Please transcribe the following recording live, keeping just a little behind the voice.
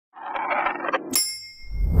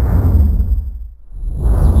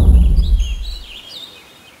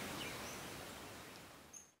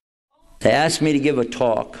They asked me to give a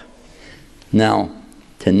talk. Now,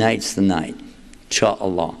 tonight's the night.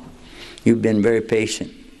 Inshallah. You've been very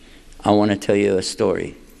patient. I want to tell you a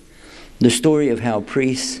story. The story of how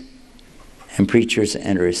priests and preachers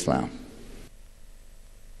enter Islam.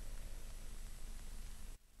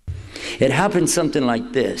 It happened something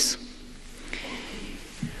like this.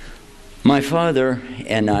 My father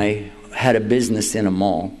and I had a business in a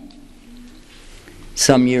mall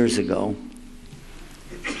some years ago.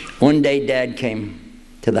 One day Dad came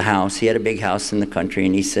to the house. He had a big house in the country,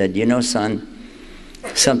 and he said, "You know, son,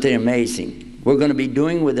 something amazing. We're going to be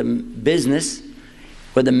doing with a business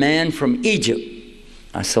with a man from Egypt."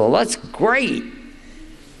 I said, "Well, that's great.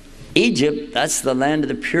 Egypt, that's the land of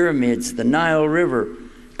the pyramids, the Nile River,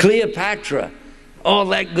 Cleopatra, all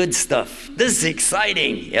that good stuff. This is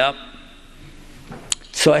exciting." Yep.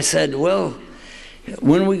 So I said, "Well,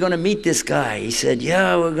 when are we going to meet this guy?" He said,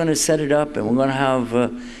 "Yeah, we're going to set it up, and we're going to have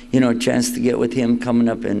a chance to get with him coming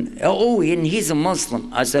up. And he's a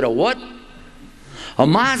Muslim." I said, "A what? A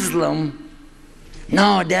Muslim?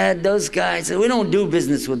 No, Dad, those guys, we don't do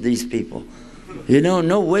business with these people.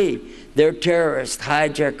 No way. They're terrorists,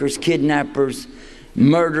 hijackers, kidnappers,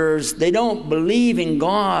 murderers. They don't believe in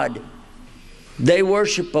God. They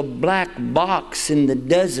worship a black box in the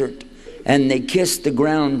desert, and they kiss the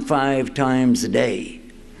ground 5 times a day.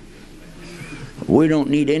 We don't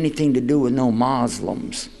need anything to do with no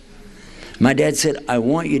Muslims." My dad said, "I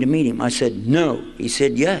want you to meet him." I said, "No." He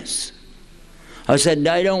said, "Yes." I said,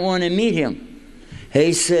 "I don't want to meet him."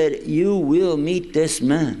 He said, "You will meet this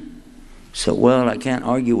man." So, well, I can't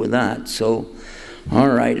argue with that. So, all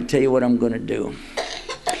right, I'll tell you what I'm going to do.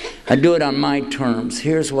 I do it on my terms.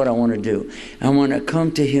 Here's what I want to do. I want to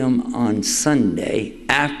come to him on Sunday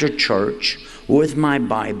after church with my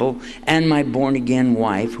Bible and my born-again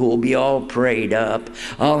wife, who will be all prayed up.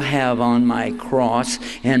 I'll have on my cross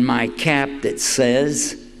and my cap that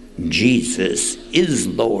says, "Jesus is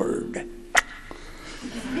Lord."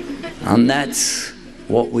 And that's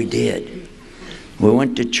what we did. We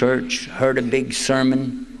went to church, heard a big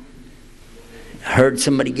sermon, heard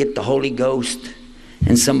somebody get the Holy Ghost,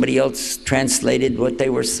 and somebody else translated what they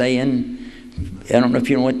were saying. I don't know if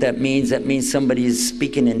you know what that means. That means somebody is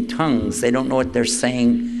speaking in tongues. They don't know what they're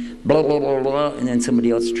saying, blah, blah, blah, blah, and then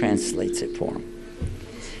somebody else translates it for them.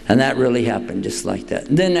 And that really happened just like that.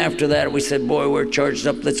 And then after that, we said, "Boy, we're charged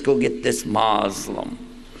up. Let's go get this Muslim."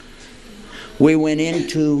 We went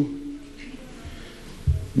into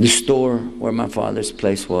the store where my father's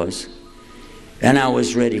place was, and I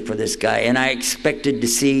was ready for this guy, and I expected to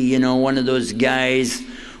see, one of those guys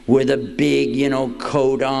with a big,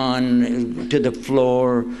 coat on to the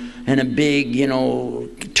floor, and a big,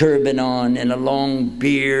 turban on, and a long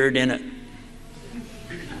beard, and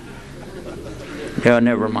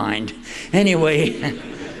never mind. Anyway,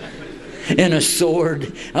 and a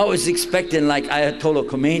sword. I was expecting like Ayatollah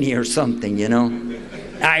Khomeini or something,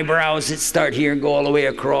 eyebrows that start here and go all the way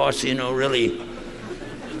across, really.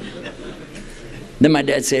 Then my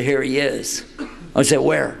dad said, "Here he is." I said,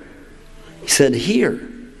 "Where?" He said, "Here."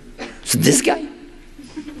 I said, "This guy?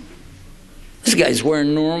 This guy's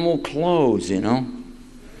wearing normal clothes,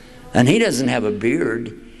 And he doesn't have a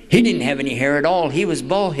beard. He didn't have any hair at all. He was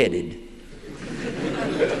bald-headed."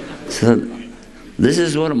 So, "This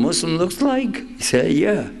is what a Muslim looks like?" He said,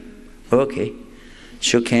 "Yeah." Okay.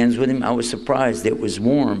 Shook hands with him. I was surprised. It was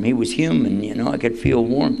warm. He was human, I could feel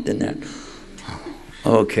warmth in that.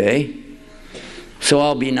 Okay. So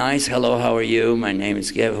I'll be nice. "Hello, how are you? My name is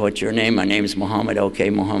Gav. What's your name?" "My name is Muhammad." "Okay,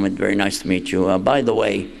 Muhammad, very nice to meet you. By the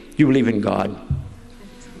way, you believe in God?"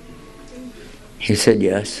 He said,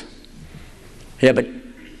 "Yes." "Yeah, but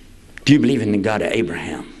do you believe in the God of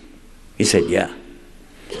Abraham?" He said, "Yeah."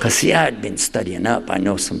 Because, see, I had been studying up. I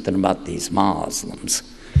know something about these Muslims.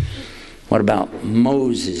 "What about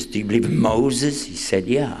Moses? Do you believe in Moses?" He said,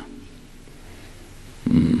 "Yeah."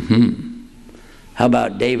 "How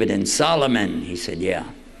about David and Solomon?" He said, "Yeah."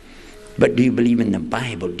 "But do you believe in the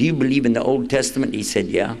Bible? Do you believe in the Old Testament?" He said,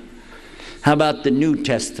 "Yeah." "How about the New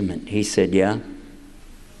Testament?" He said, "Yeah."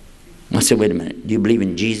 I said, "Wait a minute. Do you believe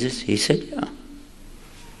in Jesus?" He said, "Yeah."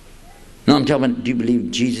 "No, I'm talking about, do you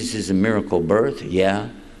believe Jesus is a miracle birth?" "Yeah."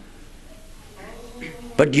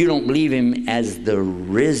 "But you don't believe him as the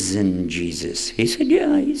risen Jesus?" He said,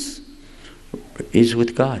 "Yeah, he's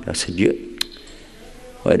with God." I said, "Yeah."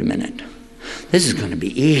 Wait a minute. This is going to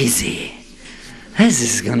be easy. This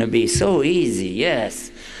is going to be so easy,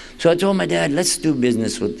 yes. So I told my dad, "Let's do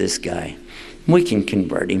business with this guy. We can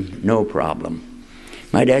convert him, no problem."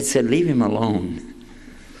 My dad said, "Leave him alone."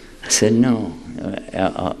 I said, "No,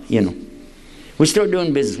 We start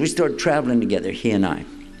doing business. We start traveling together, he and I.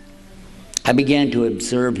 I began to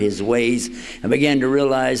observe his ways. I began to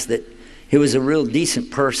realize that he was a real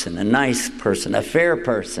decent person, a nice person, a fair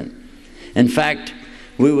person. In fact,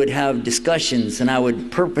 we would have discussions, and I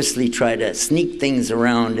would purposely try to sneak things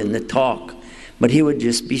around in the talk. But he would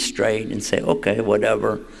just be straight and say, okay,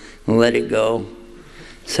 whatever, and let it go.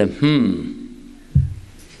 Say,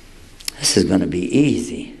 this is going to be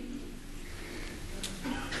easy.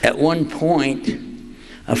 At one point,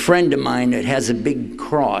 a friend of mine that has a big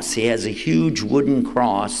cross, he has a huge wooden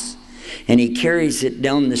cross, and he carries it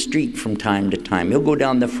down the street from time to time. He'll go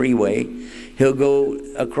down the freeway. He'll go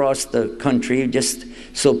across the country just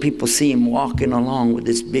so people see him walking along with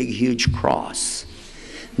this big, huge cross.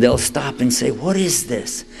 They'll stop and say, what is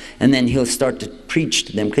this? And then he'll start to preach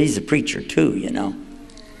to them, because he's a preacher too, you know.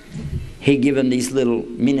 He give them these little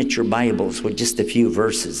miniature Bibles with just a few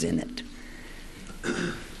verses in it.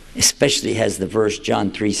 Especially has the verse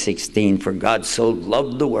John 3:16, for God so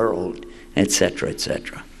loved the world, etc.,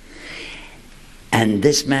 etc. And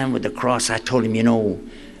this man with the cross, I told him, you know,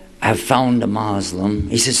 I've found a Muslim.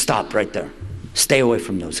 He said, stop right there. Stay away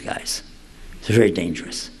from those guys. It's very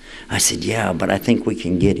dangerous. I said, yeah, but I think we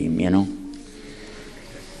can get him, you know.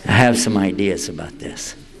 I have some ideas about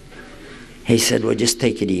this. He said, well, just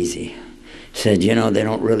take it easy. He said, you know, they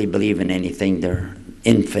don't really believe in anything. They're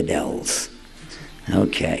infidels.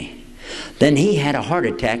 Okay. Then he had a heart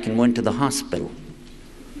attack and went to the hospital.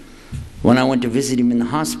 When I went to visit him in the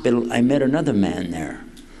hospital, I met another man there.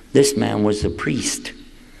 This man was a priest,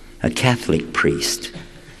 a Catholic priest.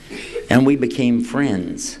 And we became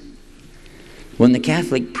friends. When the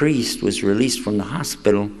Catholic priest was released from the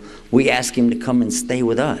hospital, we asked him to come and stay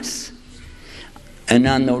with us. And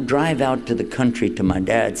on the drive out to the country to my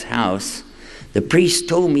dad's house, the priest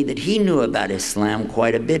told me that he knew about Islam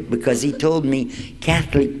quite a bit, because he told me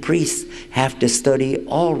Catholic priests have to study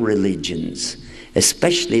all religions,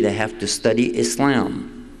 especially they have to study Islam.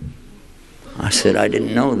 I said, I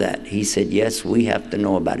didn't know that. He said, yes, we have to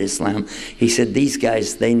know about Islam. He said, these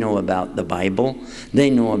guys, they know about the Bible. They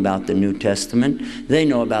know about the New Testament. They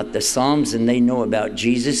know about the Psalms, and they know about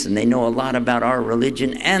Jesus, and they know a lot about our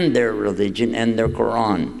religion and their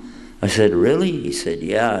Quran. I said, really? He said,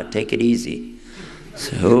 yeah, take it easy. I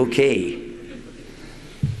said, okay.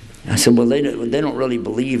 I said, well, they don't really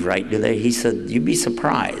believe, right, do they? He said, you'd be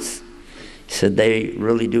surprised. He said, they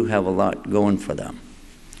really do have a lot going for them.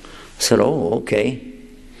 I said, oh, okay.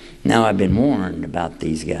 Now I've been warned about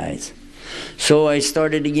these guys. So I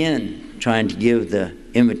started again, trying to give the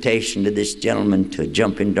invitation to this gentleman to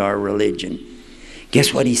jump into our religion.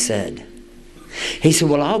 Guess what he said? He said,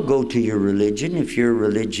 well, I'll go to your religion if your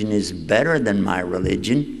religion is better than my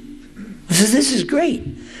religion. I said, this is great.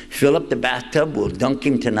 Fill up the bathtub, we'll dunk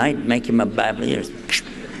him tonight, make him a Baptist.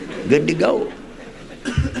 Good to go.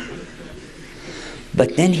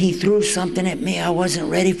 But then he threw something at me I wasn't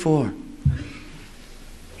ready for.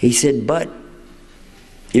 He said, but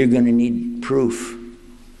you're going to need proof.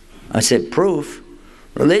 I said, proof?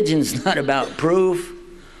 Religion's not about proof.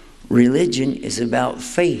 Religion is about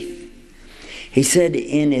faith. He said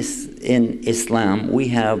in Islam, we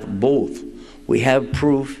have both. We have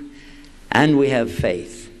proof and we have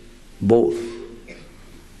faith. Both.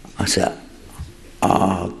 I said,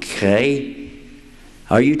 okay.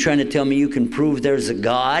 Are you trying to tell me you can prove there's a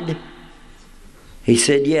God? He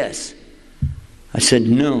said, yes. I said,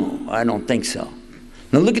 no, I don't think so.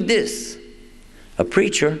 Now look at this. A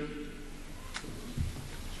preacher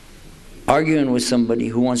arguing with somebody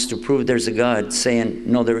who wants to prove there's a God, saying,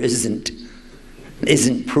 no, there isn't.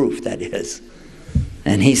 Isn't proof, that is.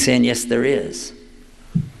 And he's saying, yes, there is.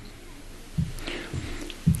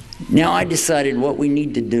 Now I decided what we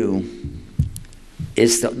need to do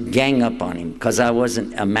is to gang up on him, because I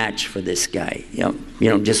wasn't a match for this guy. You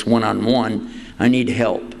know, just one-on-one. I need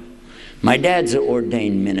help. My dad's an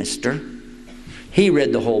ordained minister. He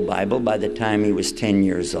read the whole Bible by the time he was 10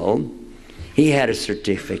 years old. He had a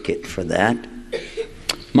certificate for that.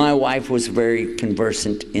 My wife was very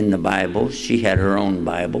conversant in the Bible. She had her own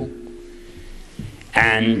Bible.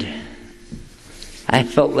 And I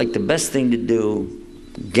felt like the best thing to do,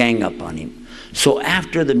 gang up on him. So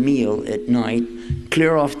after the meal at night,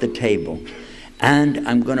 clear off the table, and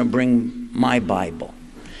I'm going to bring my Bible.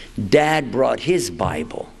 Dad brought his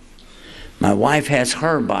Bible. My wife has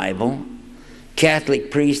her Bible.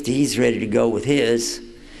 Catholic priest, he's ready to go with his.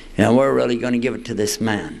 And we're really going to give it to this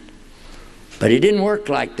man. But it didn't work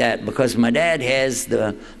like that, because my dad has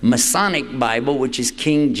the Masonic Bible, which is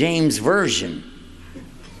King James Version.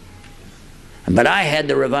 But I had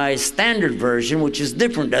the Revised Standard Version, which is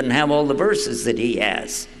different, doesn't have all the verses that he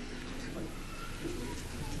has.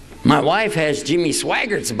 My wife has Jimmy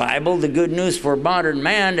Swaggart's Bible, The Good News for Modern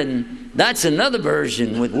Man, and that's another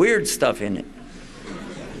version with weird stuff in it.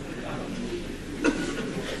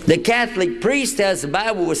 The Catholic priest has the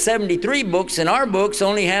Bible with 73 books, and our books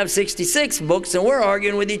only have 66 books, and we're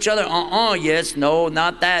arguing with each other. Yes, no,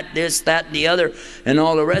 not that, this, that, the other, and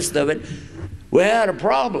all the rest of it. We had a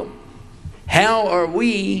problem. How are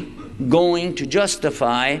we going to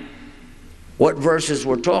justify what verses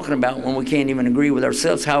we're talking about when we can't even agree with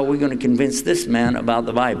ourselves? How are we going to convince this man about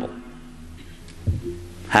the Bible?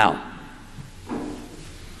 How?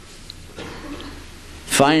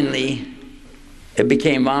 Finally, it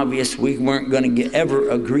became obvious we weren't going to ever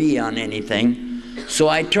agree on anything. So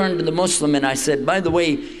I turned to the Muslim and I said, by the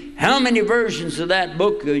way, how many versions of that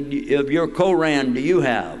book of your Quran do you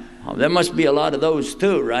have? Oh, there must be a lot of those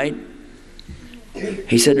too, right?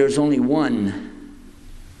 He said, there's only one.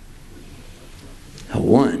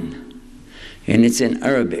 One. And it's in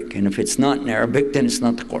Arabic. And if it's not in Arabic, then it's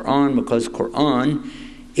not the Quran, because Quran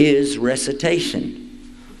is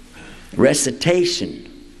recitation. Recitation.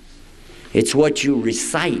 It's what you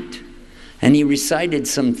recite. And he recited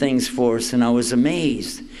some things for us, and I was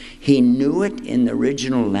amazed. He knew it in the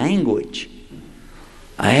original language.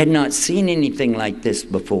 I had not seen anything like this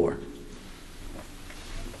before.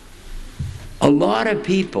 A lot of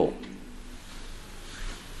people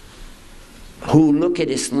who look at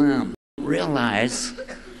Islam realize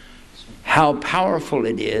how powerful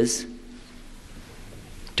it is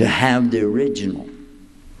to have the original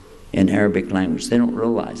in Arabic language. They don't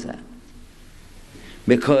realize that.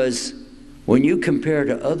 Because when you compare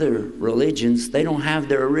to other religions, they don't have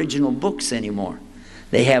their original books anymore.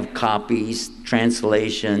 They have copies,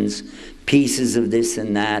 translations, pieces of this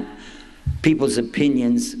and that, people's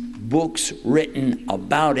opinions, books written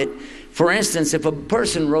about it. For instance, if a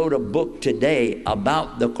person wrote a book today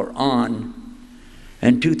about the Quran,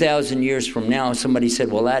 and 2,000 years from now somebody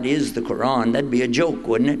said, well, that is the Quran, that'd be a joke,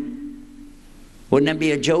 wouldn't it? Wouldn't that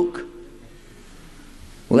be a joke?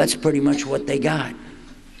 Well, that's pretty much what they got.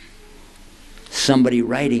 Somebody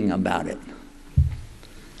writing about it.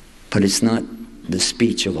 But it's not the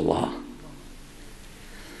speech of Allah.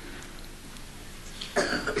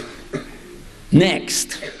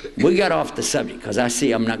 Next, we got off the subject because I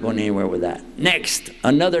see I'm not going anywhere with that. Next,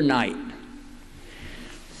 another night,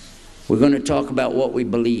 we're going to talk about what we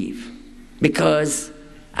believe. Because,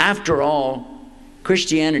 after all,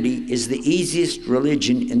 Christianity is the easiest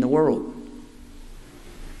religion in the world.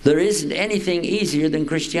 There isn't anything easier than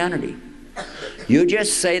Christianity. You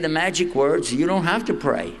just say the magic words. You don't have to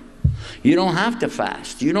pray. You don't have to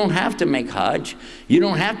fast. You don't have to make Hajj. You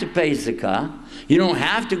don't have to pay zakah. You don't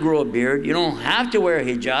have to grow a beard. You don't have to wear a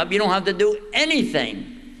hijab. You don't have to do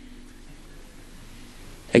anything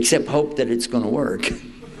except hope that it's going to work.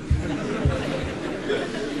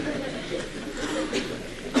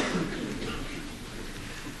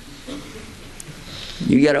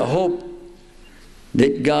 You got to hope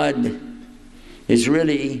that God is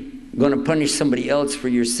really going to punish somebody else for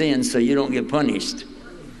your sins so you don't get punished.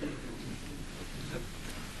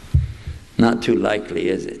 Not too likely,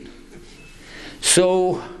 is it?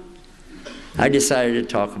 So I decided to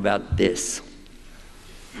talk about this.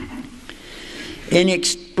 In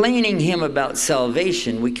explaining him about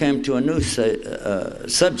salvation, we came to a new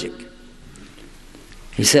subject.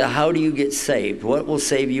 He said, how do you get saved? What will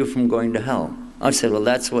save you from going to hell? I said, well,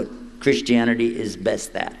 that's what Christianity is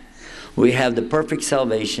best at. We have the perfect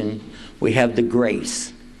salvation. We have the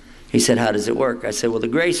grace. He said, how does it work? I said, well, the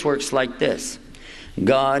grace works like this.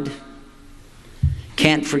 God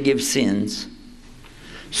can't forgive sins,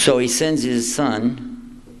 so he sends his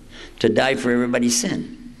son to die for everybody's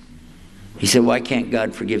sin. He said, why can't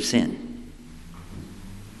God forgive sin?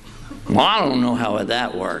 Well, I don't know how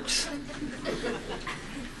that works.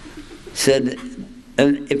 He said,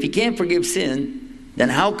 if he can't forgive sin, then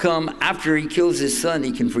how come after he kills his son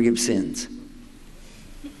he can forgive sins?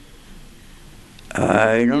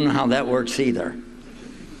 I don't know how that works either.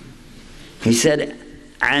 He said,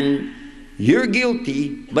 and you're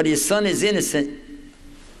guilty, but his son is innocent.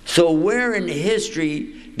 So where in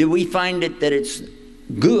history do we find it that it's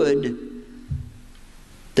good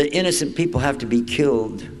that innocent people have to be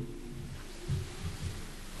killed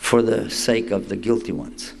for the sake of the guilty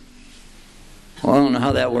ones? Well, I don't know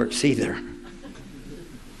how that works either.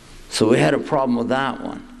 So we had a problem with that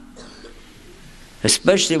one.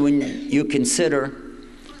 Especially when you consider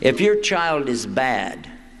if your child is bad,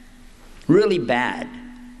 really bad,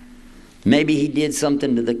 maybe he did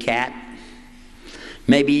something to the cat,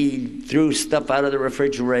 maybe he threw stuff out of the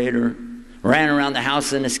refrigerator, ran around the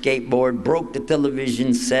house on a skateboard, broke the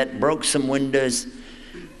television set, broke some windows,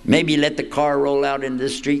 Maybe let the car roll out into the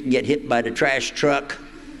street and get hit by the trash truck.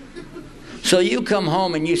 So you come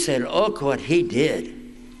home and you said, look what he did.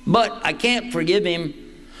 But I can't forgive him.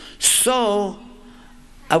 So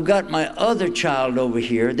I've got my other child over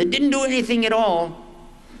here that didn't do anything at all.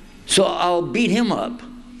 So I'll beat him up.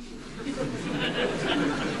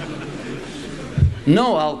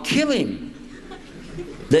 No, I'll kill him.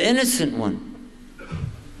 The innocent one.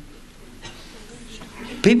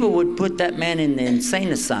 People would put that man in the insane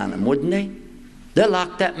asylum, wouldn't they? They'll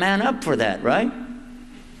lock that man up for that, right?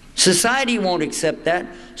 Society won't accept that,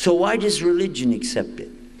 so why does religion accept it?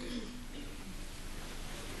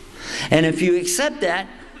 And if you accept that,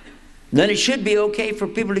 then it should be okay for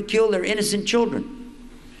people to kill their innocent children.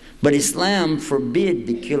 But Islam forbid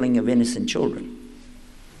the killing of innocent children.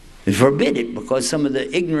 It forbid it because some of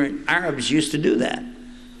the ignorant Arabs used to do that.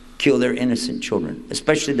 Kill their innocent children,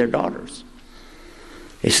 especially their daughters.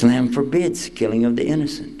 Islam forbids killing of the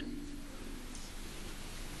innocent.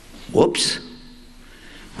 Whoops.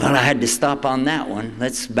 Well, I had to stop on that one.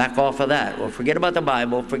 Let's back off of that. Well, forget about the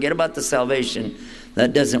Bible. Forget about the salvation.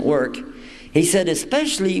 That doesn't work. He said,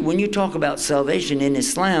 especially when you talk about salvation in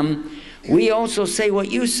Islam, we also say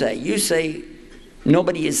what you say. You say,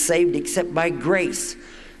 nobody is saved except by grace.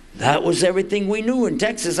 That was everything we knew in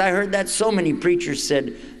Texas. I heard that so many preachers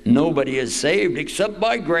said, nobody is saved except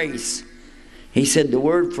by grace. He said the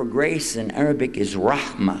word for grace in Arabic is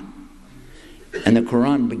rahmah. And the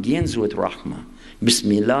Quran begins with rahmah.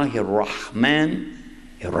 Bismillahir Rahman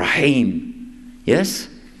Rahim. Yes?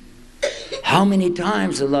 How many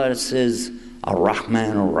times Allah says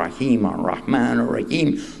Ar-Rahman Ar-Rahim, Ar-Rahman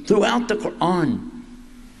Ar-Rahim throughout the Quran?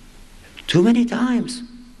 Too many times.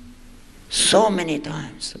 So many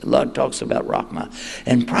times. Allah talks about rahmah.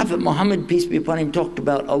 And Prophet Muhammad, peace be upon him, talked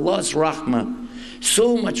about Allah's rahmah.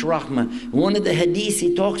 So much rahmah. One of the hadiths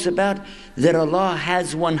he talks about that Allah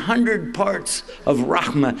has 100 parts of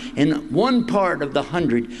rahmah, and one part of the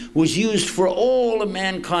 100 was used for all of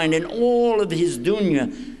mankind and all of his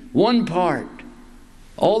dunya. One part.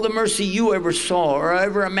 All the mercy you ever saw or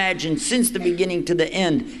ever imagined since the beginning to the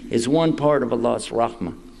end is one part of Allah's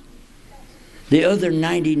rahmah. The other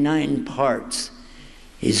 99 parts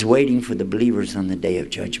is waiting for the believers on the day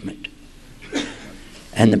of judgment.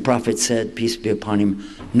 And the Prophet said, peace be upon him,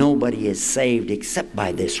 nobody is saved except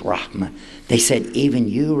by this rahmah. They said, even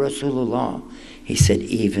you, Rasulullah? He said,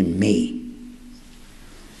 even me.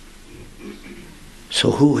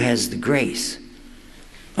 So who has the grace?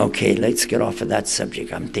 Okay, let's get off of that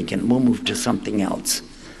subject. I'm thinking we'll move to something else.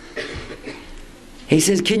 He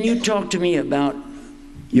says, can you talk to me about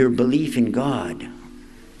your belief in God?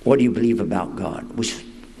 What do you believe about God? Which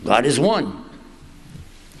God is one.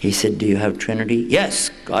 He said, do you have Trinity? Yes,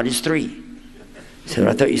 God is three. He said,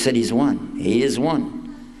 I thought you said he's one. He is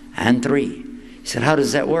one and three. He said, how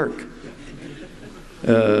does that work?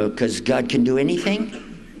 Because God can do anything?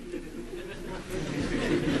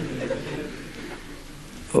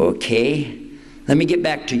 Okay, let me get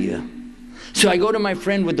back to you. So I go to my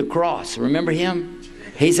friend with the cross. Remember him?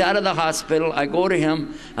 He's out of the hospital. I go to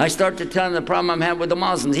him. I start to tell him the problem I'm having with the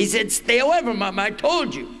Muslims. He said, stay away from them. I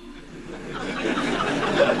told you.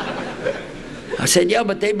 I said, yeah,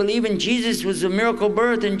 but they believe in Jesus was a miracle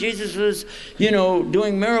birth, and Jesus was,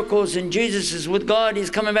 doing miracles, and Jesus is with God. He's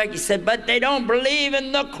coming back. He said, but they don't believe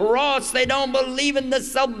in the cross. They don't believe in the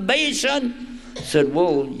salvation. I said,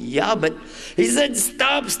 well, yeah, but he said,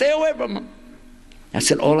 stop, stay away from them. I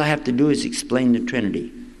said, all I have to do is explain the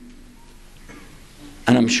Trinity.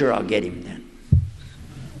 And I'm sure I'll get him then.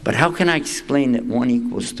 But how can I explain that 1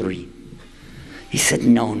 equals 3? He said,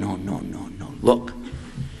 no. Look,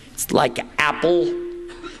 it's like an apple.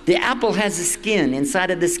 The apple has a skin.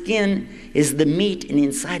 Inside of the skin is the meat, and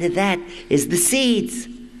inside of that is the seeds.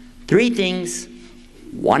 3 things,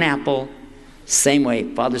 1 apple, same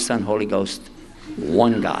way, Father, Son, Holy Ghost,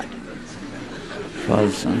 one God.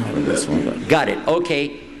 Father, Son, Holy Ghost, one God. Got it.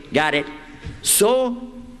 Okay, got it.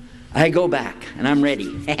 So I go back, and I'm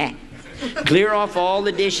ready. Clear off all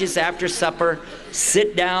the dishes after supper.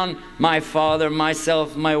 Sit down, my father,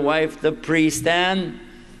 myself, my wife, the priest, and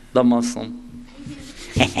the Muslim.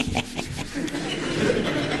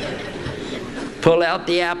 Pull out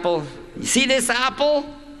the apple. You see this apple?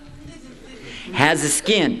 Has a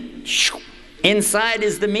skin. Inside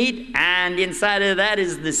is the meat, and inside of that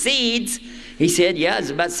is the seeds. He said, yeah,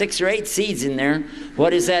 there's about 6 or 8 seeds in there.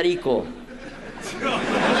 What does that equal?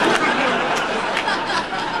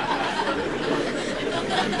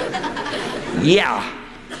 Yeah.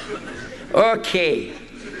 Okay.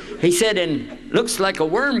 He said, and looks like a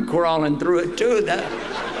worm crawling through it too. That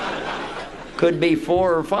could be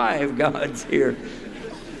 4 or 5 gods here.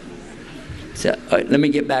 said, all right, let me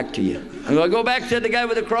get back to you. I'm going to go back to the guy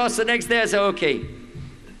with the cross the next day. I said, okay.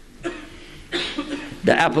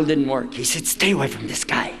 The apple didn't work. He said, stay away from this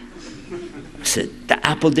guy. I said, the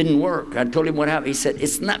apple didn't work. I told him what happened. He said,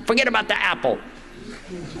 it's not, forget about the apple.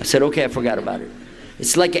 I said, okay, I forgot about it.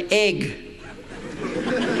 It's like an egg.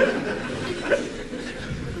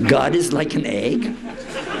 God is like an egg?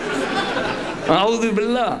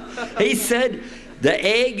 Alhamdulillah. He said, the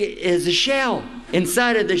egg is a shell.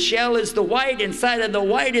 Inside of the shell is the white. Inside of the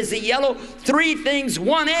white is the yellow. 3 things,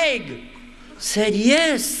 1 egg. Said,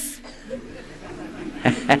 yes.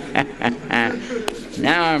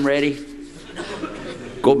 Now I'm ready.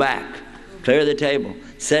 Go back. Clear the table.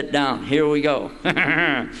 Sit down. Here we go.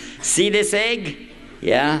 See this egg?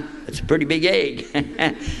 Yeah, it's a pretty big egg.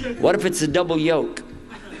 What if it's a double yolk?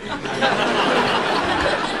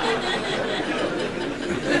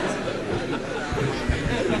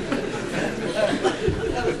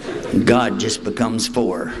 God just becomes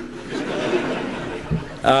 4.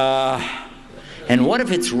 And what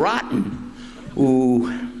if it's rotten?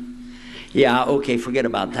 Ooh, yeah, okay, forget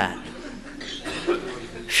about that. A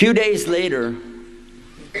few days later,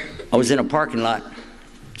 I was in a parking lot.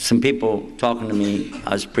 Some people talking to me.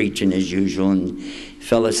 I was preaching as usual, and a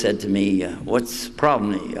fellow said to me, what's the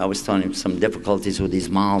problem? I was telling him some difficulties with these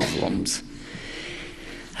Muslims.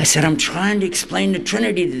 I said, I'm trying to explain the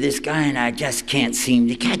Trinity to this guy, and I just can't seem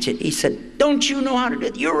to catch it. He said, don't you know how to do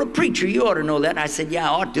it? You're a preacher. You ought to know that. I said, yeah,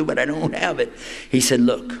 I ought to, but I don't have it. He said,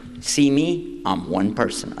 look, see me? I'm one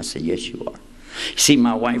person. I said, yes, you are. You see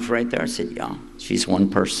my wife right there? I said, yeah, she's one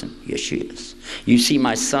person. Yes, she is. You see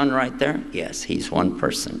my son right there? Yes, he's one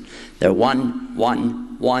person. They're one.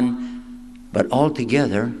 But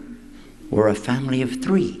altogether, we're a family of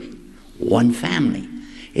 3. One family.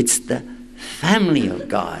 It's the family of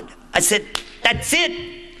God. I said, that's it.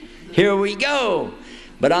 Here we go.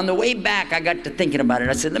 But on the way back, I got to thinking about it.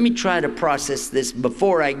 I said, let me try to process this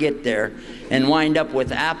before I get there and wind up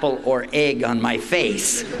with apple or egg on my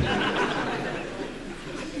face.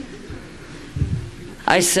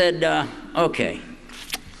 I said, okay.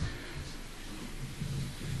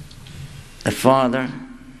 The father,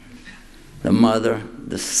 the mother,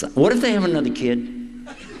 the son. What if they have another kid?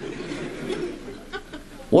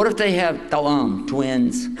 What if they have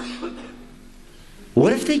twins?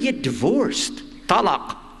 What if they get divorced?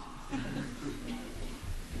 Talaq.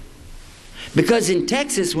 Because in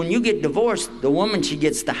Texas, when you get divorced, the woman, she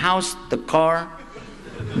gets the house, the car,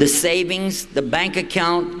 the savings, the bank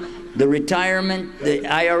account, the retirement, the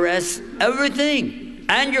IRS, everything,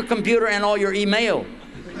 and your computer and all your email.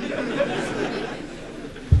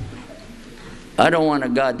 I don't want a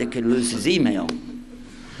God that could lose his email.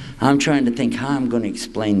 I'm trying to think how I'm going to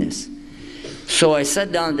explain this. So I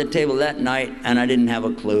sat down at the table that night, and I didn't have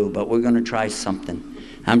a clue, but we're going to try something.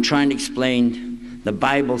 I'm trying to explain. The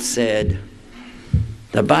Bible said,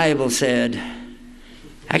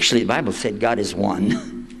 actually the Bible said God is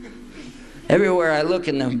one. Everywhere I look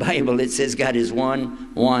in the Bible, it says God is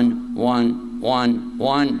one.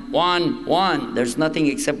 There's nothing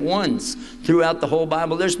except ones. Throughout the whole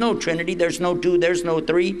Bible, there's no Trinity, there's no 2, there's no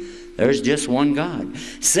 3. There's just one God.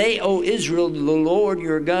 Say, O Israel, the Lord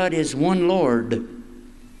your God is one Lord.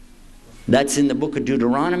 That's in the book of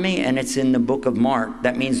Deuteronomy, and it's in the book of Mark.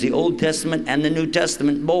 That means the Old Testament and the New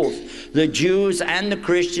Testament both. The Jews and the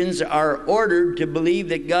Christians are ordered to believe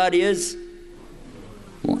that God is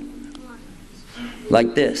one.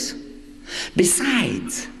 Like this.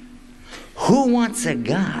 Besides, who wants a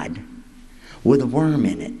God with a worm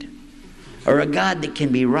in it? Or a God that can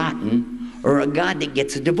be rotten? Or a God that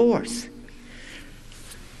gets a divorce?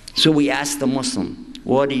 So we asked the Muslim,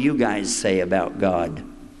 what do you guys say about God?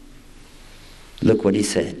 Look what he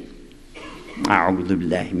said. أعوذ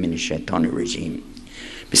بالله من الشيطان الرجيم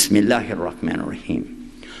بسم الله الرحمن الرحيم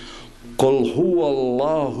قل هو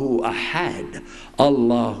الله أحد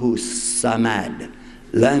الله الصمد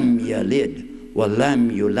لم يلد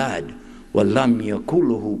ولم يولد ولم يكن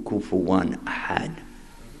له كفوا أحد.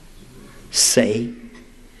 Say,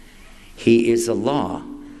 He is Allah,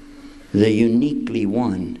 the uniquely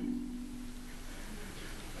one,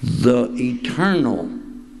 the eternal.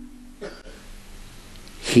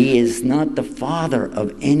 He is not the father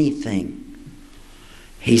of anything.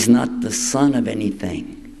 He's not the son of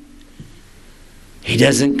anything. He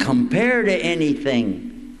doesn't compare to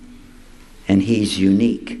anything. And he's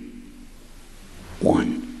unique.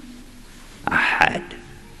 One. Ahad.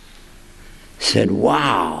 Said,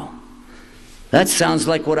 wow. That sounds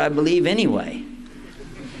like what I believe anyway.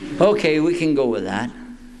 Okay, we can go with that.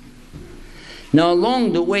 Now,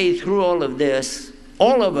 along the way through all of this,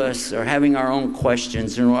 all of us are having our own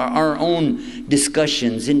questions and our own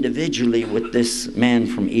discussions individually with this man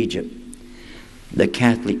from Egypt. The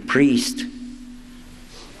Catholic priest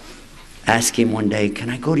asked him one day, can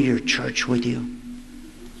I go to your church with you?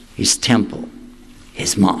 His temple,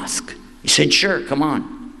 his mosque. He said, sure, come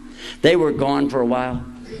on. They were gone for a while.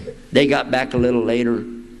 They got back a little later.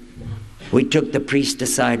 We took the priest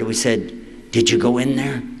aside and we said, did you go in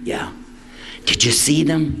there? Yeah. Did you see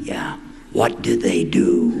them? Yeah. What do they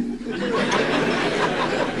do?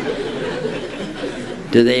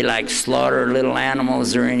 Do they like slaughter little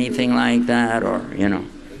animals or anything like that? Or, you know.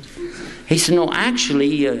 He said, no,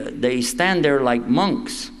 actually, they stand there like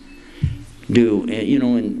monks do. You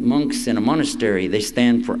know, monks in a monastery, they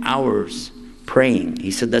stand for hours praying.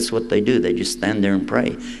 He said that's what they do. They just stand there and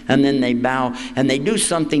pray. And then they bow, and they do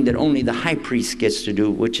something that only the high priest gets to do,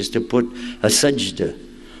 which is to put a sajda,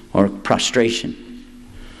 or prostration.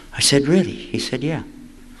 I said, really? He said, yeah.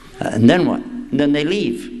 And then what? And then they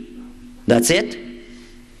leave. That's it?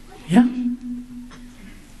 Yeah.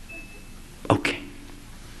 Okay.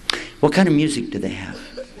 What kind of music do they have?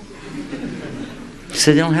 He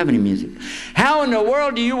said, they don't have any music. How in the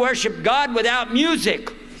world do you worship God without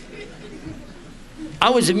music? I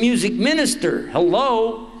was a music minister.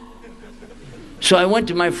 Hello? So I went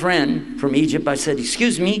to my friend from Egypt. I said,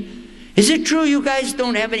 excuse me, is it true you guys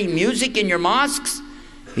don't have any music in your mosques?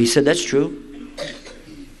 He said, that's true.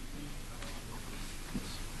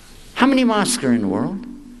 How many mosques are in the world?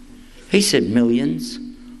 He said, millions.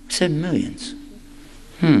 I said, millions.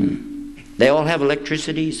 They all have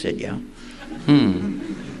electricity? He said, yeah.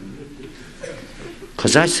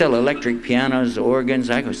 Because I sell electric pianos, organs.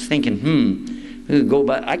 I was thinking,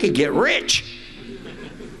 I could get rich.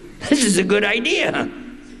 This is a good idea.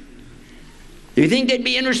 Do you think they'd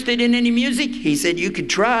be interested in any music? He said, you could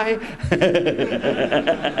try.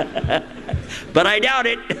 But I doubt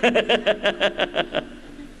it.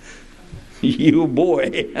 You boy.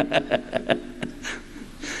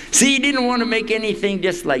 See, he didn't want to make anything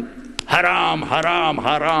just like haram, haram,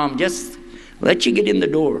 haram. Just let you get in the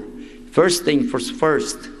door. First thing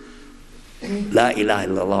first. La ilaha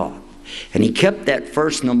illallah. And he kept that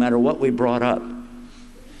first no matter what we brought up.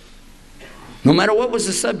 No matter what was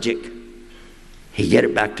the subject. He get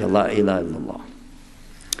it back to La ilaha illallah.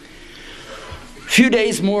 A few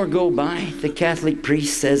days more go by. The Catholic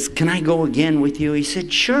priest says, can I go again with you? He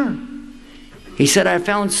said, sure. He said, I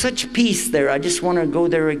found such peace there. I just want to go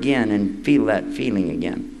there again and feel that feeling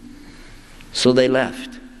again. So they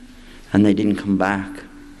left. And they didn't come back.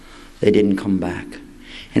 They didn't come back.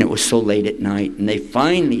 And it was so late at night. And they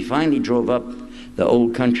finally drove up the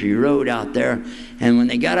old country road out there. And when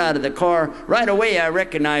they got out of the car, right away I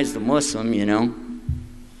recognized the Muslim, you know.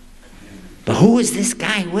 But who was this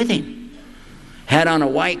guy with him? Had on a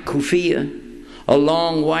white kufiya, a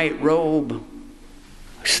long white robe.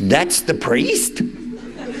 That's the priest?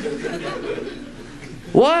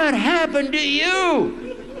 What happened to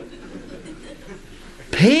you?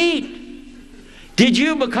 Pete, did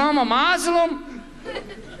you become a Muslim?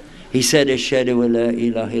 He said, Ashhadu wa la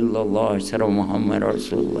ilaha illallah, Ashhadu Muhammad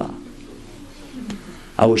Rasulullah.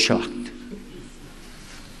 I was shocked.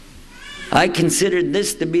 I considered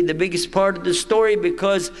this to be the biggest part of the story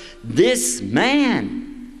because this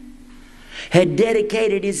man had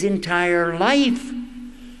dedicated his entire life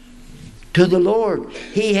to the Lord.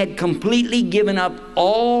 He had completely given up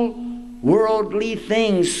all worldly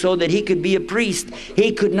things so that he could be a priest.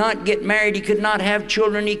 He could not get married. He could not have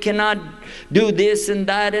children. He cannot do this and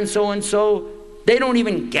that and so and so. They don't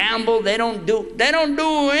even gamble. They don't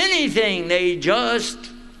do anything. They just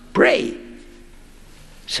pray.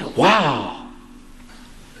 So, wow,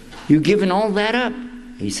 you giving all that up?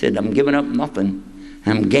 He said, I'm giving up nothing.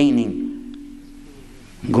 I'm gaining.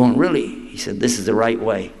 I'm going, really? He said, this is the right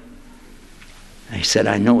way. I said,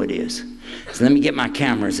 I know it is. So let me get my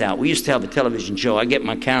cameras out. We used to have a television show. I get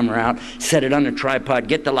my camera out, set it on a tripod,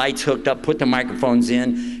 get the lights hooked up, put the microphones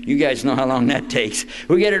in. You guys know how long that takes.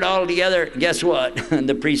 We get it all together. Guess what?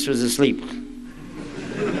 The priest was asleep.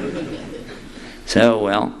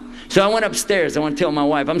 So I went upstairs. I want to tell my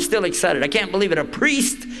wife, I'm still excited. I can't believe it. A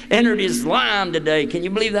priest entered Islam today. Can you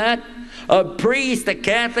believe that? A priest, a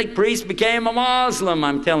Catholic priest, became a Muslim,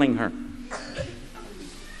 I'm telling her.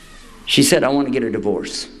 She said, I want to get a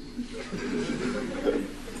divorce.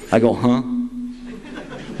 I go, huh?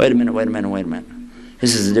 Wait a minute.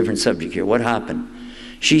 This is a different subject here. What happened?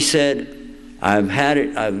 She said, I've had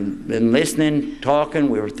it. I've been listening, talking.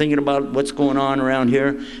 We were thinking about what's going on around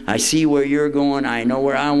here. I see where you're going. I know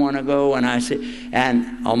where I want to go. And I said,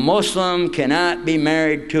 and a Muslim cannot be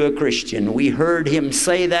married to a Christian. We heard him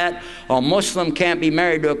say that. A Muslim can't be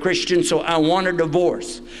married to a Christian, so I want a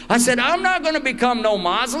divorce. I said, I'm not going to become no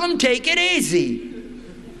Muslim. Take it easy.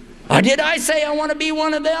 Did I say I want to be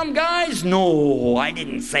one of them guys? No, I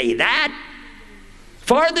didn't say that.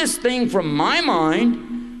 Farthest thing from my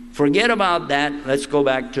mind, forget about that. Let's go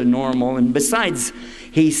back to normal. And besides,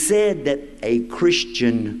 he said that a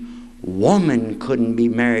Christian woman couldn't be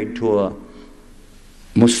married to a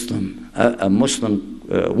Muslim. A Muslim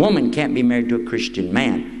woman can't be married to a Christian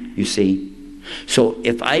man, you see. So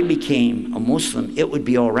if I became a Muslim, it would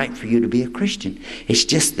be all right for you to be a Christian. It's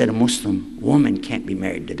just that a Muslim woman can't be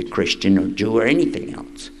married to the Christian or Jew or anything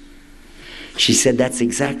else. She said, that's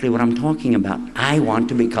exactly what I'm talking about. I want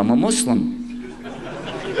to become a Muslim.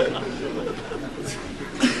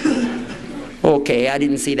 Okay, I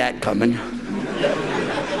didn't see that coming.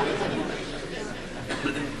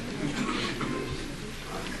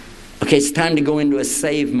 Okay, it's time to go into a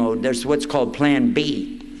save mode. There's what's called Plan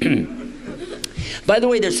B. By the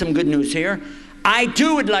way, there's some good news here. I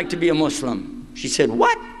too would like to be a Muslim. She said,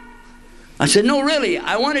 what? I said, no, really,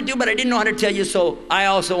 I wanted to, but I didn't know how to tell you, so I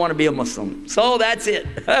also want to be a Muslim. So that's it,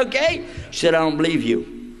 okay? She said, I don't believe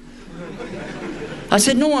you. I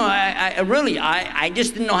said, no, I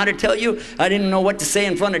just didn't know how to tell you. I didn't know what to say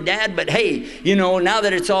in front of Dad, but hey, you know, now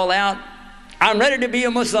that it's all out, I'm ready to be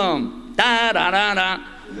a Muslim. Da, da, da, da.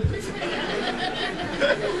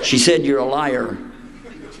 She said, you're a liar.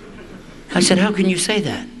 I said, how can you say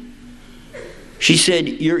that? She said,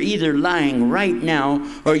 you're either lying right now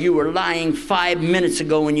or you were lying 5 minutes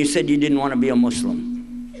ago when you said you didn't want to be a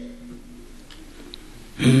Muslim.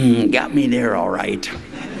 Got me there all right.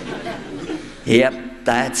 Yep,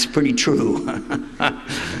 that's pretty true.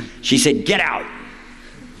 She said, get out.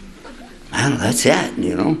 Well, that's it,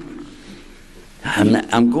 you know.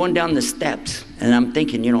 I'm going down the steps and I'm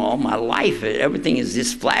thinking, you know, all my life, everything is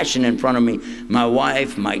just flashing in front of me. My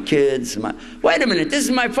wife, my kids, wait a minute, this is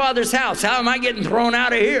my father's house. How am I getting thrown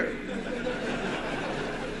out of here?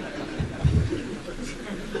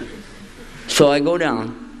 So I go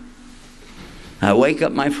down. I wake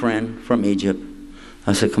up my friend from Egypt.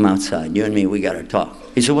 I said, come outside. You and me, we got to talk.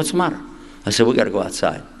 He said, what's the matter? I said, we got to go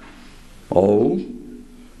outside. Oh,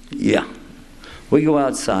 yeah. We go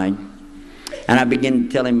outside. And I began to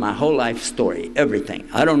tell him my whole life story, everything.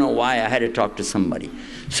 I don't know why I had to talk to somebody.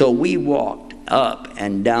 So we walked up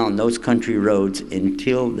and down those country roads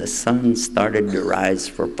until the sun started to rise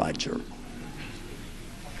for Fajr.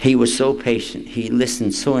 He was so patient. He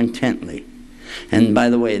listened so intently. And by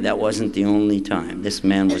the way, that wasn't the only time. This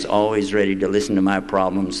man was always ready to listen to my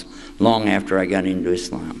problems long after I got into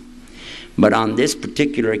Islam. But on this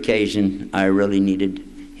particular occasion, I really needed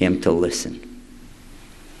him to listen.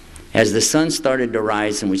 As the sun started to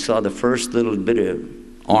rise and we saw the first little bit of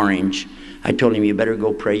orange, I told him, you better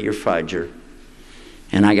go pray your Fajr,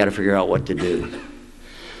 and I got to figure out what to do.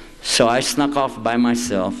 So I snuck off by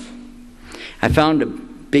myself. I found a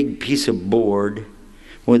big piece of board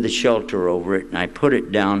with a shelter over it, and I put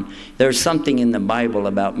it down. There's something in the Bible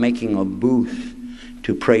about making a booth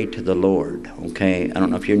to pray to the Lord, okay? I don't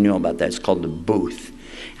know if you know about that. It's called the booth.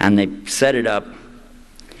 And they set it up.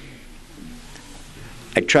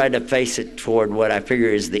 I tried to face it toward what I figure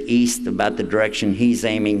is the east, about the direction he's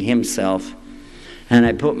aiming himself. And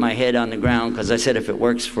I put my head on the ground because I said if it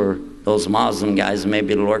works for those Muslim guys,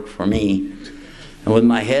 maybe it'll work for me. And with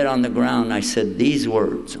my head on the ground, I said these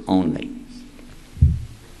words only.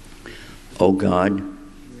 Oh God,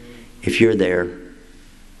 if you're there,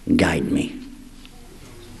 guide me.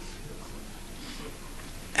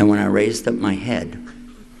 And when I raised up my head,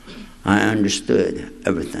 I understood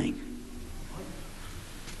everything.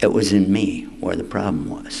 It was in me where the problem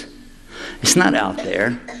was. It's not out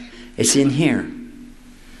there. It's in here.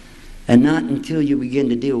 And not until you begin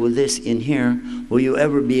to deal with this in here will you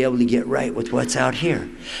ever be able to get right with what's out here.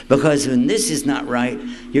 Because when this is not right,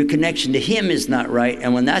 your connection to Him is not right.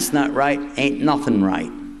 And when that's not right, ain't nothing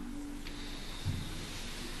right.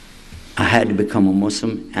 I had to become a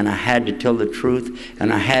Muslim, and I had to tell the truth,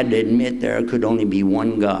 and I had to admit there could only be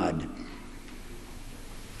one God.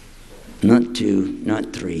 Not two,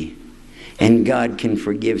 not three. And God can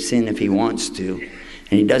forgive sin if He wants to.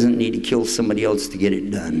 And He doesn't need to kill somebody else to get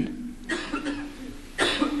it done.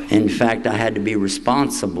 In fact, I had to be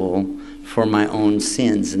responsible for my own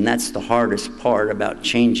sins. And that's the hardest part about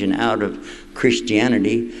changing out of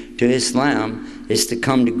Christianity to Islam. is to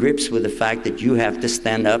come to grips with the fact that you have to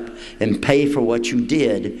stand up and pay for what you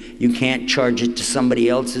did. You can't charge it to somebody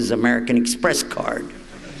else's American Express card.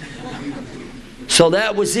 So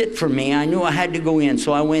that was it for me. I knew I had to go in,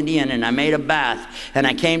 so I went in and I made a bath and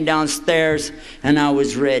I came downstairs and I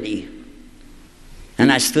was ready.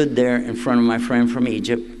 And I stood there in front of my friend from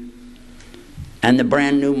Egypt and the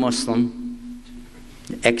brand new Muslim,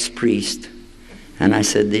 ex-priest, and I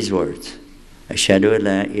said these words, Ashhadu an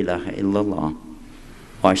la ilaha illallah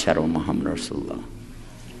wa ashhadu anna Muhammadan Rasulullah.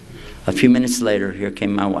 A few minutes later, here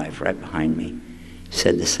came my wife right behind me,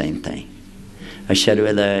 said the same thing. Ashhadu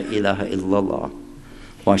an la ilaha illallah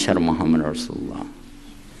wa ashhadu anna Muhammadan Rasulullah.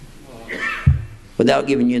 Without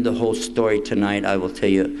giving you the whole story tonight, I will tell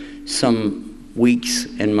you some weeks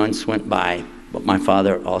and months went by, but my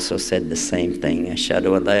father also said the same thing.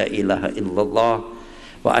 Ashhadu an la ilaha illallah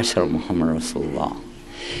wa ashhadu anna Muhammadan Rasulullah.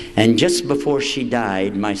 And just before she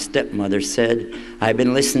died, my stepmother said, I've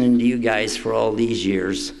been listening to you guys for all these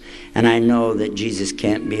years, and I know that Jesus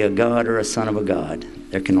can't be a God or a son of a God.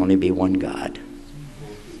 There can only be one God.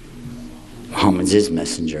 Muhammad's his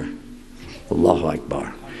messenger. Allahu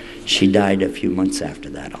Akbar. She died a few months after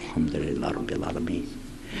that. Alhamdulillah Rabbil Alameen.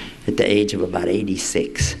 At the age of about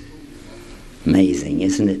 86. Amazing,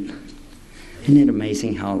 isn't it? Isn't it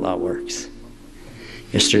amazing how Allah works?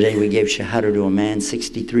 Yesterday we gave Shahada to a man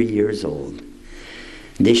 63 years old.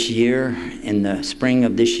 This year, in the spring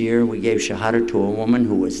of this year, we gave Shahada to a woman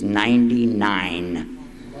who was 99.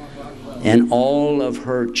 And all of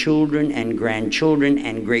her children and grandchildren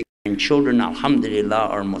and great-grandchildren, Alhamdulillah,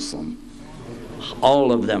 are Muslim.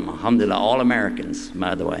 All of them, Alhamdulillah, all Americans,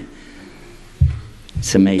 by the way.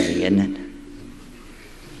 It's amazing, isn't it?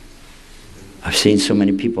 I've seen so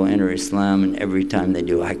many people enter Islam, and every time they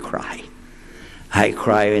do, I cry. I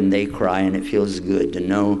cry and they cry, and it feels good to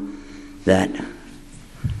know that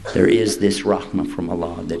there is this rahmah from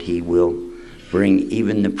Allah, that He will bring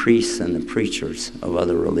even the priests and the preachers of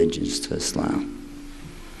other religions to Islam.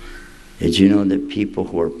 Did you know that people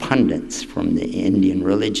who are pundits from the Indian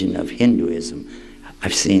religion of Hinduism,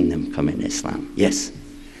 I've seen them come in Islam? Yes.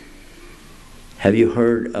 Have you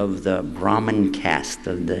heard of the Brahmin caste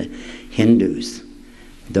of the Hindus?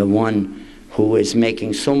 The one who is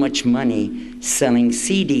making so much money selling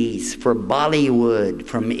CDs for Bollywood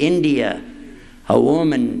from India. A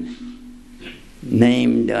woman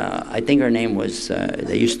named, I think her name was,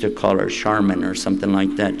 they used to call her Sharman or something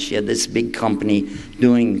like that. She had this big company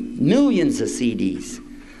doing millions of CDs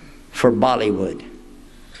for Bollywood.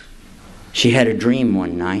 She had a dream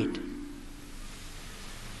one night.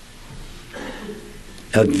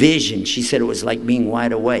 A vision. She said it was like being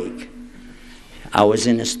wide awake. I was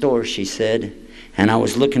in a store, she said, and I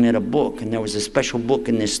was looking at a book, and there was a special book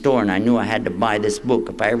in this store, and I knew I had to buy this book.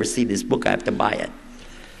 If I ever see this book, I have to buy it.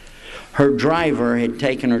 Her driver had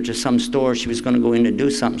taken her to some store. She was going to go in to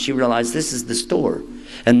do something. She realized this is the store,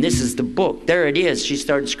 and this is the book. There it is. She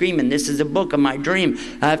started screaming, this is the book of my dream.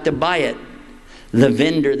 I have to buy it. The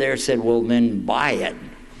vendor there said, well, then buy it.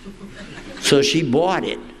 So she bought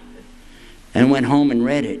it and went home and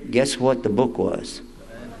read it. Guess what the book was?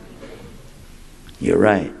 You're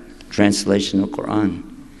right. Translation of Quran.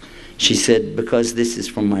 She said, because this is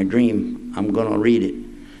from my dream, I'm going to read it,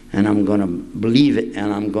 and I'm going to believe it,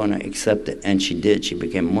 and I'm going to accept it. And she did. She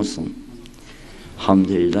became Muslim.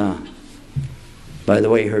 Alhamdulillah. By the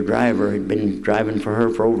way, her driver had been driving for her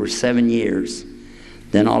for over 7 years.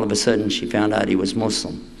 Then all of a sudden, she found out he was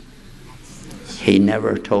Muslim. He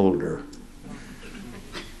never told her.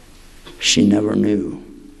 She never knew.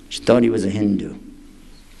 She thought he was a Hindu.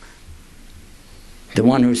 The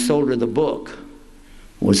one who sold her the book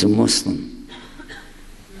was a Muslim.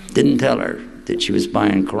 Didn't tell her that she was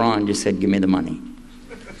buying Quran, just said, give me the money.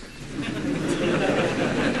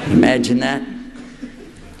 Imagine that.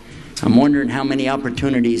 I'm wondering how many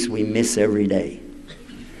opportunities we miss every day.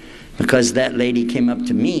 Because that lady came up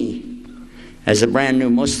to me as a brand new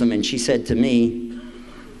Muslim, and she said to me,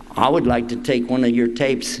 I would like to take one of your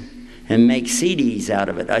tapes and make CDs out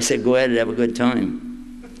of it. I said, go ahead and have a good time.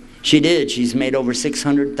 She did. She's made over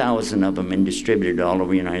 600,000 of them and distributed all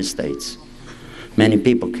over the United States. Many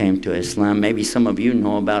people came to Islam. Maybe some of you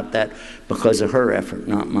know about that because of her effort,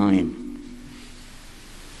 not mine.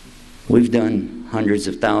 We've done hundreds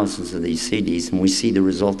of thousands of these CDs, and we see the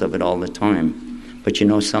result of it all the time. But you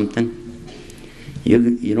know something?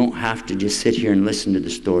 You don't have to just sit here and listen to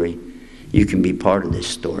the story. You can be part of this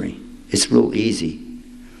story. It's real easy.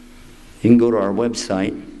 You can go to our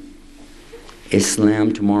website,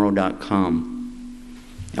 islamtomorrow.com.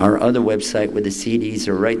 Our other website with the CDs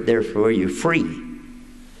are right there for you, free.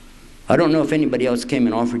 I don't know if anybody else came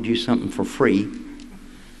and offered you something for free.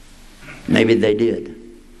 Maybe they did.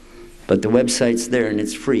 But the website's there and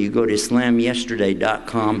it's free. You go to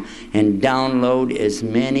islamyesterday.com and download as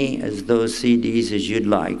many as those CDs as you'd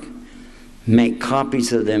like. Make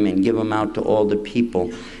copies of them and give them out to all the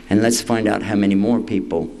people. And let's find out how many more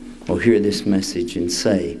people will hear this message and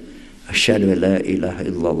say, Ashhadu la ilaha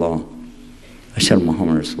illallah, Ashhadu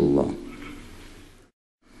Muhammad Rasulullah.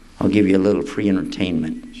 I'll give you a little free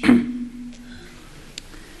entertainment.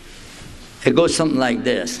 It goes something like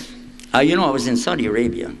this. You know, I was in Saudi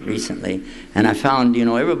Arabia recently, and I found, you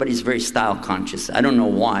know, everybody's very style conscious. I don't know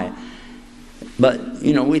why. But,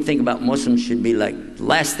 you know, we think about Muslims should be like,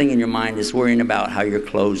 last thing in your mind is worrying about how your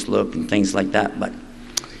clothes look and things like that. But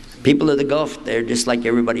people of the Gulf, they're just like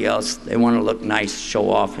everybody else. They want to look nice, show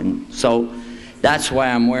off. And so that's why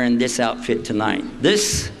I'm wearing this outfit tonight.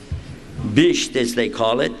 This bisht, as they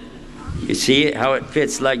call it, you see it, how it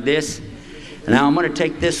fits like this? Now I'm going to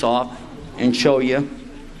take this off and show you.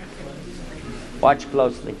 Watch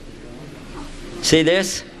closely. See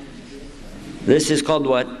this? This is called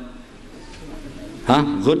what? Huh?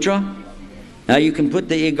 Ghutra? Now you can put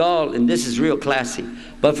the igal, and this is real classy.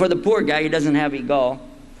 But for the poor guy, he doesn't have igal.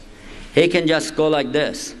 He can just go like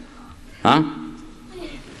this. Huh?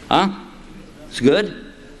 Huh? It's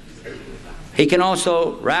good. He can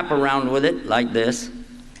also wrap around with it like this.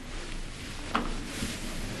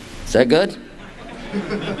 Is that good?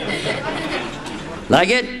 Like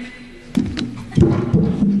it?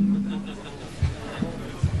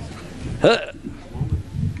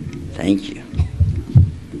 Thank you.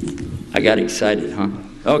 I got excited, huh?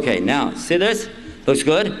 Okay, now, see this? Looks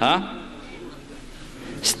good, huh?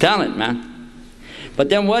 It's talent, man. But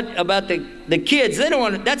then what about the kids? They don't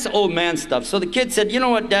want it. That's old man stuff. So the kid said, you know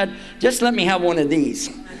what, Dad? Just let me have one of these.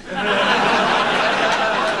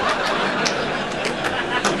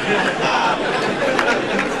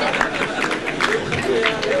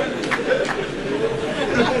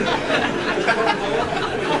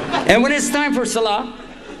 And when it's time for Salah,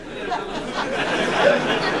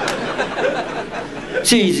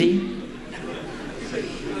 it's easy.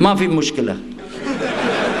 Ma fi mushkila.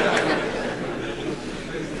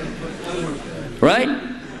 Right?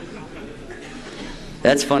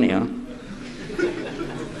 That's funny, huh?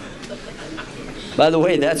 By the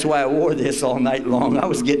way, that's why I wore this all night long. I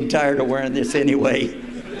was getting tired of wearing this anyway.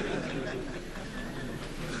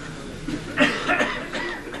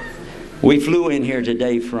 We flew in here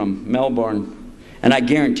today from Melbourne, and I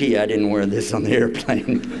guarantee you I didn't wear this on the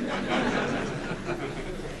airplane.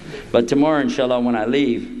 But tomorrow, inshallah, when I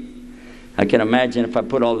leave, I can imagine if I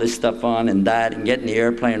put all this stuff on and that and get in the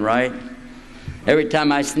airplane right, every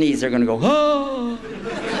time I sneeze, they're going to go, oh!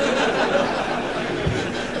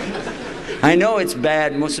 I know it's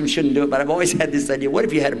bad, Muslims shouldn't do it, but I've always had this idea, what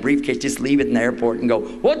if you had a briefcase, just leave it in the airport and go,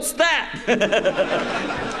 what's that?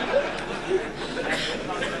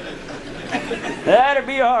 That'd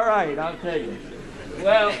be all right, I'll tell you.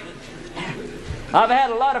 Well, I've had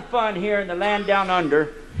a lot of fun here in the land down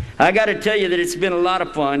under. I got to tell you that it's been a lot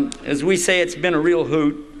of fun. As we say, it's been a real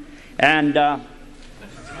hoot. And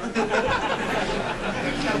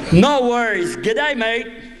no worries. G'day, mate.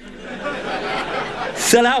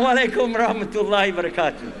 Assalamu alaikum rahmatullahi wa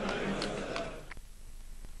barakatuh.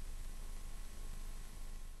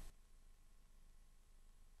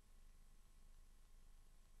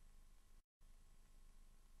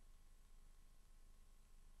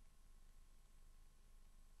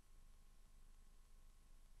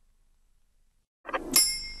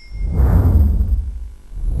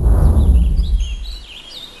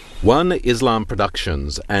 One Islam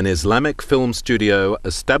Productions, an Islamic film studio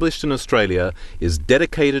established in Australia, is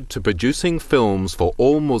dedicated to producing films for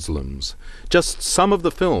all Muslims. Just some of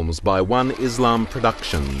the films by One Islam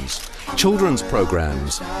Productions: children's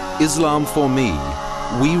programs, Islam for Me,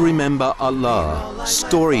 We Remember Allah,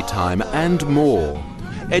 Storytime, and more.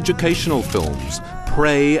 Educational films,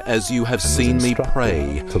 Pray as You Have Seen Me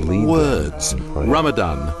Pray, Words,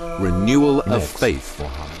 Ramadan, Renewal of Faith.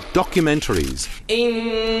 Documentaries.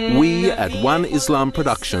 We at One Islam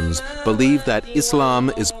Productions believe that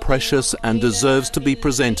Islam is precious and deserves to be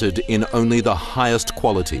presented in only the highest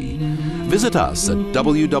quality. Visit us at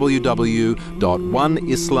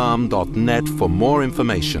www.oneislam.net for more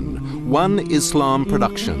information. One Islam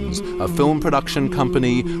Productions, a film production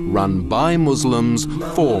company run by Muslims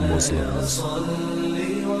for Muslims.